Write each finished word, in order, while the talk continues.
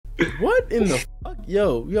What in the fuck?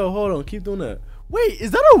 Yo, hold on. Keep doing that. Wait,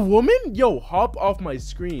 is that a woman? Yo, hop off my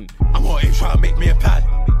screen. I'm on aim trying to make me a pad.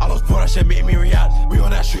 I lost bro, that shit make me react. We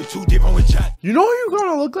on that street too deep on with chat. You know who you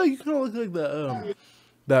gonna look like? You gonna look like the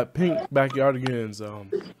that pink backyardigans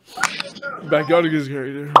backyardigans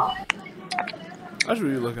character. That's what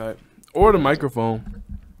you look like. Or the microphone.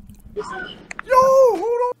 Yo,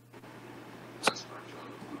 hold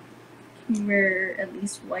on. Wear at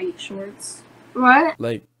least white shorts. What?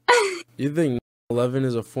 Like, you think 11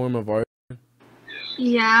 is a form of art?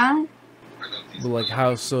 Yeah. But like,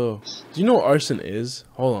 how so? Do you know what arson is?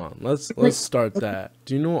 Hold on, let's start that.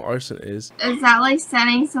 Do you know what arson is? Is that like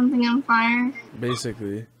setting something on fire?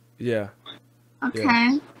 Basically, yeah. Okay.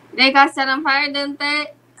 Yeah. They got set on fire, didn't they?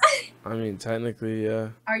 I mean, technically, yeah.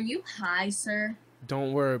 Are you high, sir?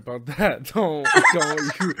 Don't worry about that. Don't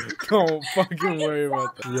fucking worry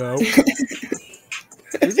about that. Yo.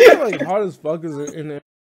 Is it like hot as fuck is in there?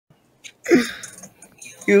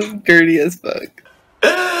 You dirty as fuck.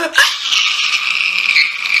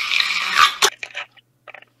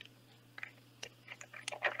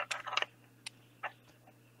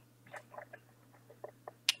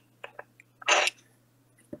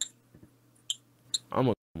 I'm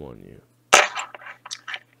gonna come on you.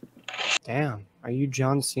 Damn, are you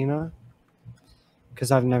John Cena?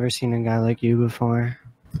 Because I've never seen a guy like you before.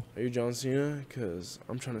 Are you John Cena? Because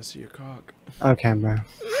I'm trying to see your cock. Okay, bro.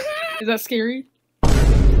 Is that scary?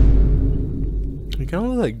 You kind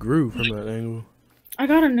of look like Gru from that angle. I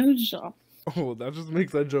got a nose job. Oh, that just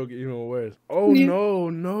makes that joke even worse. Oh, yeah.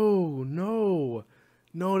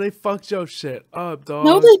 No, they fucked your shit up, dog.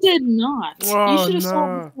 No, they did not. Oh, You should have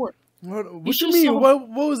saw it before. What you mean? What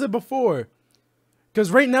was it before? Because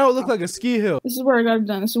right now it looked like a ski hill. This is where I got it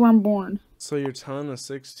done. This is where I'm born. So you're telling a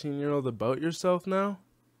 16-year-old about yourself now?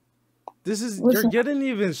 What's you're up? getting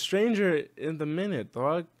even stranger in the minute,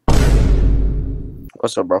 dog.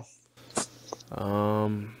 What's up, bro?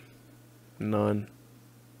 None.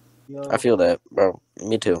 I feel that, bro.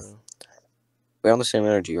 Me too. We're on the same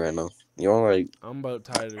energy right now. You're like, I'm about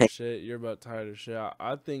tired of shit. You're about tired of shit.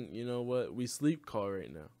 I think, you know what? We sleep call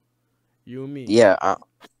right now. You and me. Yeah.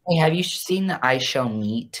 Hey, have you seen the I Shall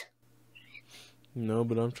Meet? No,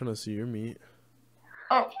 but I'm trying to see your meat.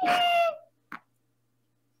 Oh.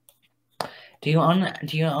 Do you own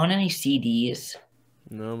any CDs?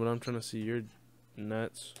 No, but I'm trying to see your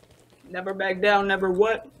nuts. Never back down, never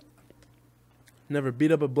what? Never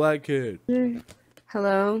beat up a black kid.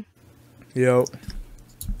 Hello? Yo.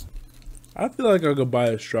 I feel like I could buy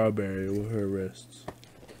a strawberry with her wrists.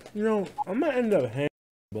 You know, I might end up hanging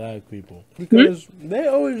black people. Because they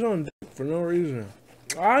always on dick for no reason.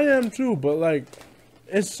 I am too, but like,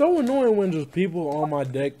 it's so annoying when just people on my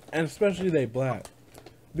dick, and especially they black.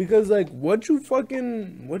 Because like, what you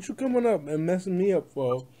coming up and messing me up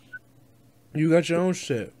for? You got your own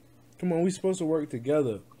shit. Come on, we supposed to work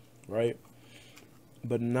together, right?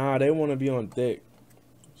 But nah, they want to be on dick.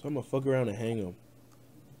 So I'm gonna fuck around and hang them.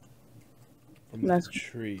 From a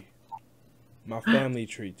tree. My family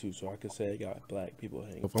tree too, so I could say I got black people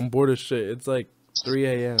hanging. If I'm bored of shit, it's like 3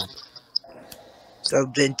 a.m.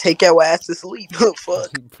 So then take your ass to sleep.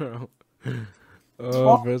 Fuck. Bro.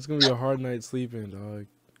 Bro, it's gonna be a hard night sleeping, dog.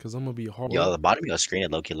 Cause I'm gonna be hard. Yo, the bottom of your screen, it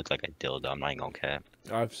low-key look like a dildo. I'm not even gonna cap.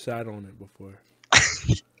 I've sat on it before.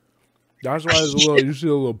 That's why there's a little. You see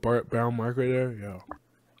a little brown mark right there? Yeah.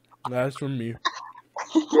 That's from me.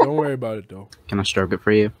 Don't worry about it though. Can I stroke it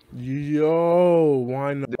for you? Yo,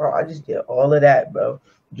 why not? Bro, I just did all of that, bro,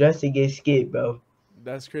 just to get skipped, bro.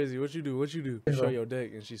 That's crazy. What you do? You show your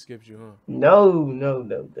dick and she skips you, huh? No.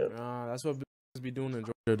 That's what bitches be doing in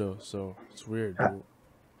Georgia though. So it's weird, dude.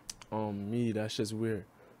 Me, that shit's weird.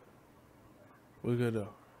 We good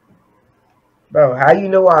though. Bro, how you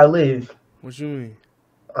know where I live? What you mean?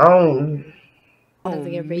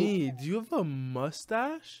 Me, do you have a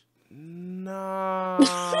mustache? Nah.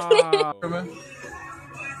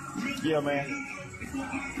 Yeah, man.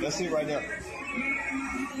 That's it right there. Man,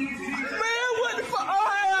 what the fuck? Oh,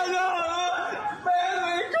 hell no. Man, that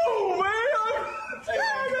ain't cool, man.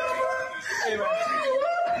 Hey,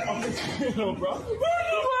 man. Bro.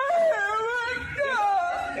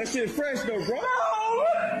 That shit fresh, though, bro.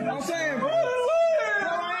 I'm saying, bro.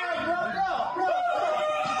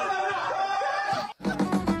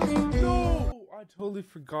 I totally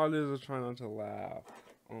forgot it. I was trying not to laugh.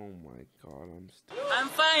 Oh my god, I'm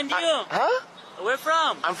fine, you? Huh? Where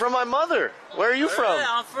from? I'm from my mother. Where are you from?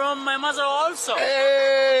 I'm from my mother also.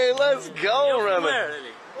 Hey, let's go, You're Remy. from where,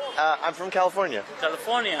 really? I'm from California.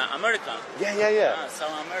 California, America. Yeah.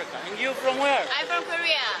 South America. And you from where? I'm from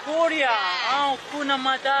Korea. Korea. Yeah. Oh, Kuna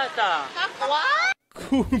Matata. What?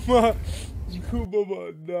 Kuma.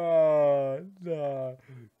 Nah.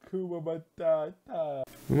 Kuma Matata.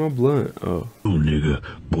 Where my blunt? Oh. Blue nigga,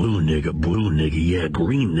 yeah,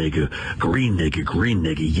 green nigga,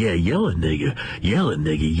 yeah, yellow nigga, yeah,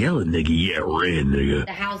 red nigga.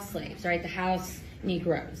 The house slaves, right? The house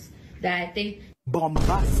Negroes. That they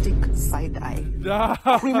bombastic side eye.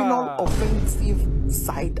 Criminal offensive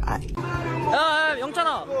side eye. 야,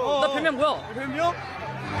 영찬아. 나 별명 뭐야? 별명?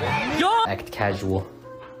 Act casual.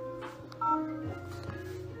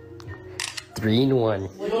 3 in 1.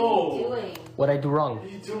 What are you doing? What'd I do wrong? What are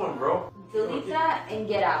you doing, bro? Delete that and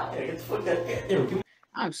get out. Yeah, get the fuck out.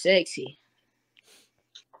 I'm sexy.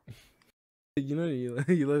 You know, you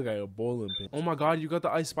look like a bowling pin. Oh my god, you got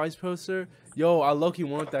the Ice Spice poster? Yo, I low-key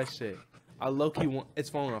want that shit. I low-key want... It's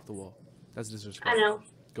falling off the wall. That's disrespectful. I know.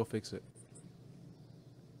 Go fix it.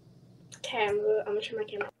 Okay, I'm gonna turn my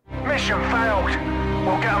camera. Mission failed.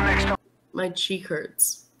 We'll get them next time. My cheek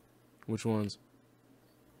hurts. Which ones?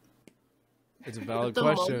 It's a valid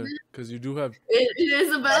question, because you do have... It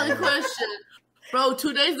is a valid question. Bro,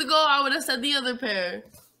 2 days ago, I would have said the other pair.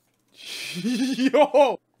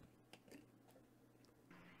 Yo!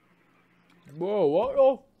 Whoa, what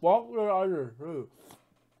the fuck did I just do?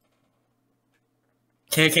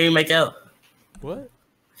 Can you make out? What?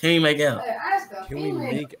 Can you make out? Can we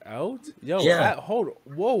make out? Yo, Yeah. hold on.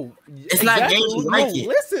 Whoa. It's not gay if you like it.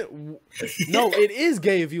 Listen. No, it is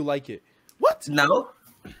gay if you like it. What? No.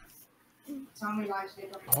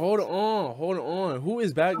 Hold on. Who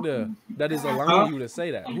is back there that is allowing you to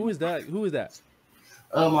say that? Who is that?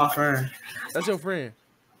 Oh, my friend. That's your friend?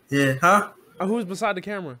 Yeah. Huh? Who's beside the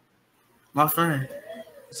camera? My friend.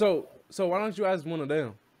 So why don't you ask one of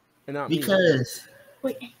them and not me? Because.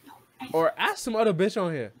 Or ask some other bitch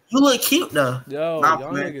on here. You look cute though. Yo, nah,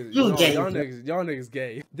 y'all man. niggas, You no, gay. y'all niggas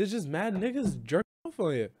gay. There's just mad niggas jerking off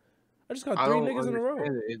on here. I just got 3 niggas in a row.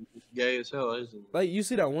 It's gay as hell, isn't it? Like, you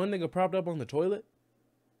see that one nigga propped up on the toilet?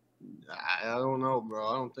 I don't know, bro.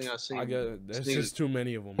 I don't think I seen. I get there's just too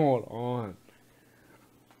many of them. Hold on.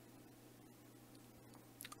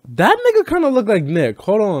 That nigga kind of look like Nick.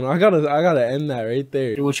 Hold on, I gotta end that right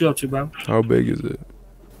there. What you up to, bro? How big is it?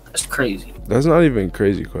 That's crazy. That's not even a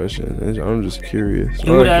crazy question. I'm just curious.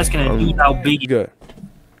 You were asking how big. Good.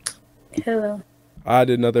 Hello. I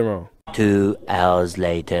did nothing wrong. 2 hours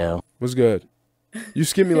later. What's good? You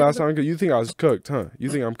skipped me last time because you think I was cooked, huh? You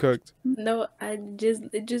think I'm cooked? No, it just.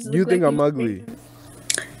 You think I'm ugly?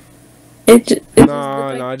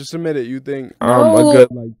 Nah, just admit it. You think I'm a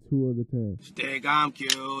good like 2 out of 10. She think I'm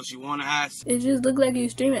cute. She wanna ask. It just look like you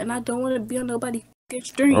streaming, and I don't want to be on nobody's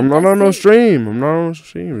stream. I'm not on no stream.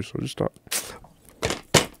 So just stop.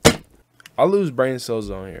 I lose brain cells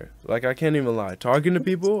on here. Like, I can't even lie. Talking to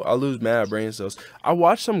people, I lose mad brain cells. I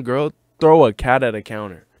watched some girl throw a cat at a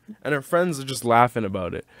counter, and her friends are just laughing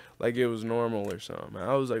about it, like it was normal or something.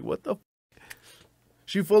 I was like, what the f?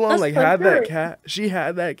 She full on like had that cat. She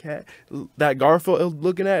had that cat that Garfield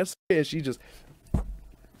looking at, and she just,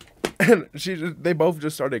 and they both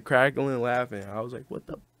just started crackling and laughing. I was like, what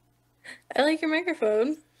the? I like your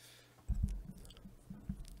microphone.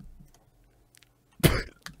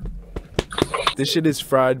 This shit has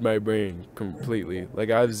fried my brain completely. Like,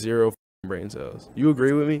 I have 0 brain cells. You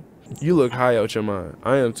agree with me? You look high out your mind.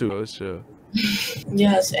 I am too. Let's chill.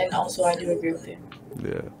 Yes, and also I do agree with you.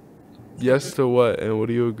 Yeah. Yes to what? And what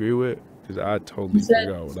do you agree with? Because I totally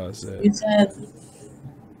forgot what I said. You said.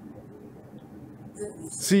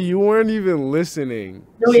 See, you weren't even listening.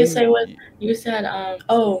 No, you said what? You said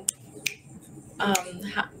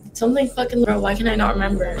something fucking. Bro, why can I not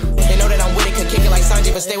remember? They know that I'm with it, could kick it like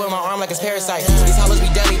Sanjay, but stay with my arm like it's parasite. These hollows be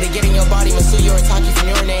deadly, they get in your body, Masu, you're Taki from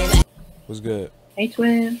your name. What's good? Hey,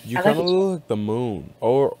 twin. You kind of look like the moon,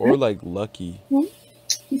 or like Lucky.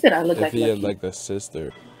 He said I look if like he Lucky. had like the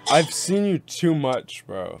sister. I've seen you too much,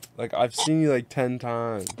 bro. Like, I've seen you like 10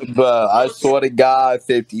 times. But I swear to God,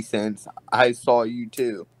 50 cents. I saw you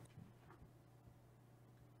too.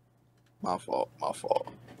 My fault,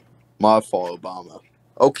 Obama.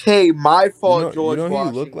 Okay, my fault, George you know who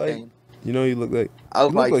Washington. you look like? You know who you look like? I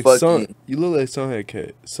look like Sun. fucking. You look like Sunhead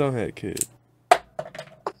Kid. Sunhead Kid.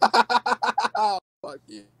 Fuck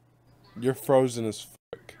you. You're frozen as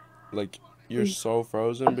fuck. Like, you're so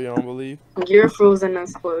frozen beyond belief. You're frozen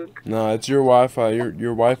as fuck. Nah, it's your Wi-Fi. Your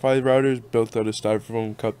Wi-Fi router's built out of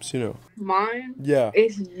styrofoam cups, you know. Mine? Yeah.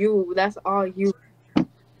 It's you. That's all you.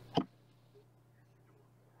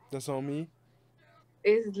 That's on me?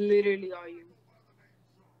 It's literally all you.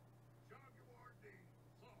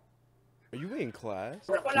 Are you in class?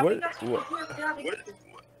 What?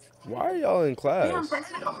 Why are y'all in class?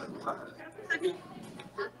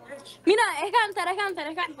 Mira, es cáncer, espérate.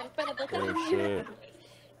 Oh, shit.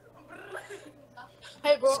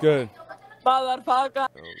 Hey, bro. It's good. Motherfucker.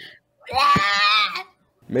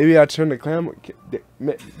 Maybe I turn the camera.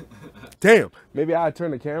 Damn. Maybe I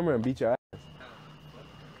turn the camera and beat your ass.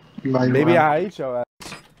 Maybe I ate your ass.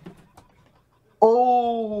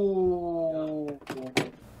 Oh.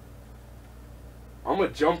 I'm gonna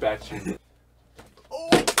jump at you.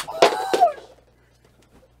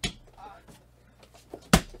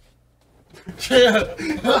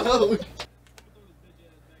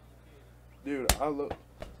 Dude, I look.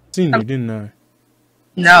 Seen you, didn't I?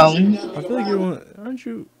 No. I feel like you were, aren't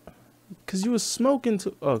you? Cause you was smoking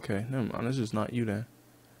too. Okay, never mind. It's just not you then.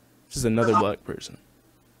 It's just another black person.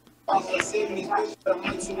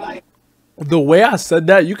 The way I said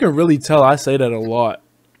that, you can really tell I say that a lot.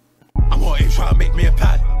 I'm on try to make me a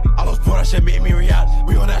pad. All those brothers shit make me react.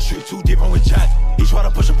 We on that street too deep on with chat. He try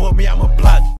to push above me, I'm a blood.